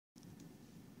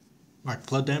Mark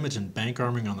flood damage and bank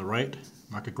armoring on the right.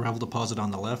 Mark a gravel deposit on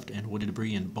the left and woody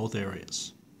debris in both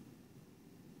areas.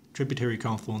 Tributary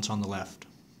confluence on the left.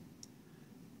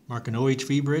 Mark an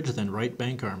OHV bridge, then right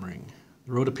bank armoring.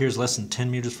 The road appears less than 10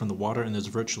 meters from the water and there's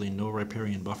virtually no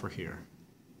riparian buffer here.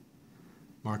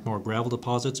 Mark more gravel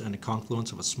deposits and a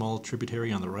confluence of a small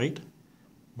tributary on the right.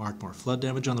 Mark more flood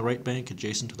damage on the right bank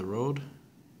adjacent to the road.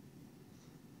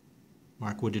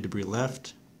 Mark woody debris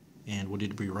left and woody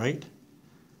debris right.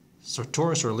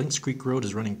 Sartoris or Lynx Creek Road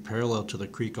is running parallel to the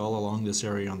creek all along this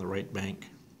area on the right bank.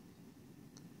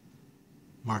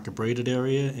 Mark a braided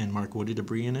area and mark woody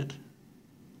debris in it.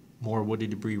 More woody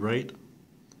debris right.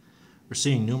 We're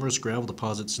seeing numerous gravel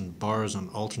deposits and bars on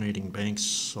alternating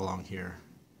banks along here.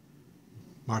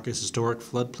 Mark a historic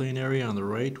floodplain area on the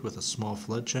right with a small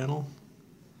flood channel.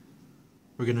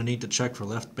 We're going to need to check for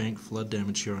left bank flood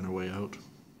damage here on our way out.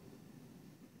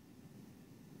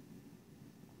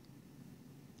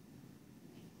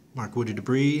 Mark woody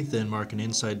debris, then mark an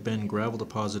inside bend gravel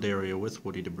deposit area with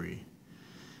woody debris.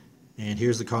 And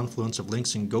here's the confluence of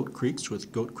Lynx and Goat Creeks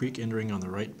with Goat Creek entering on the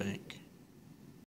right bank.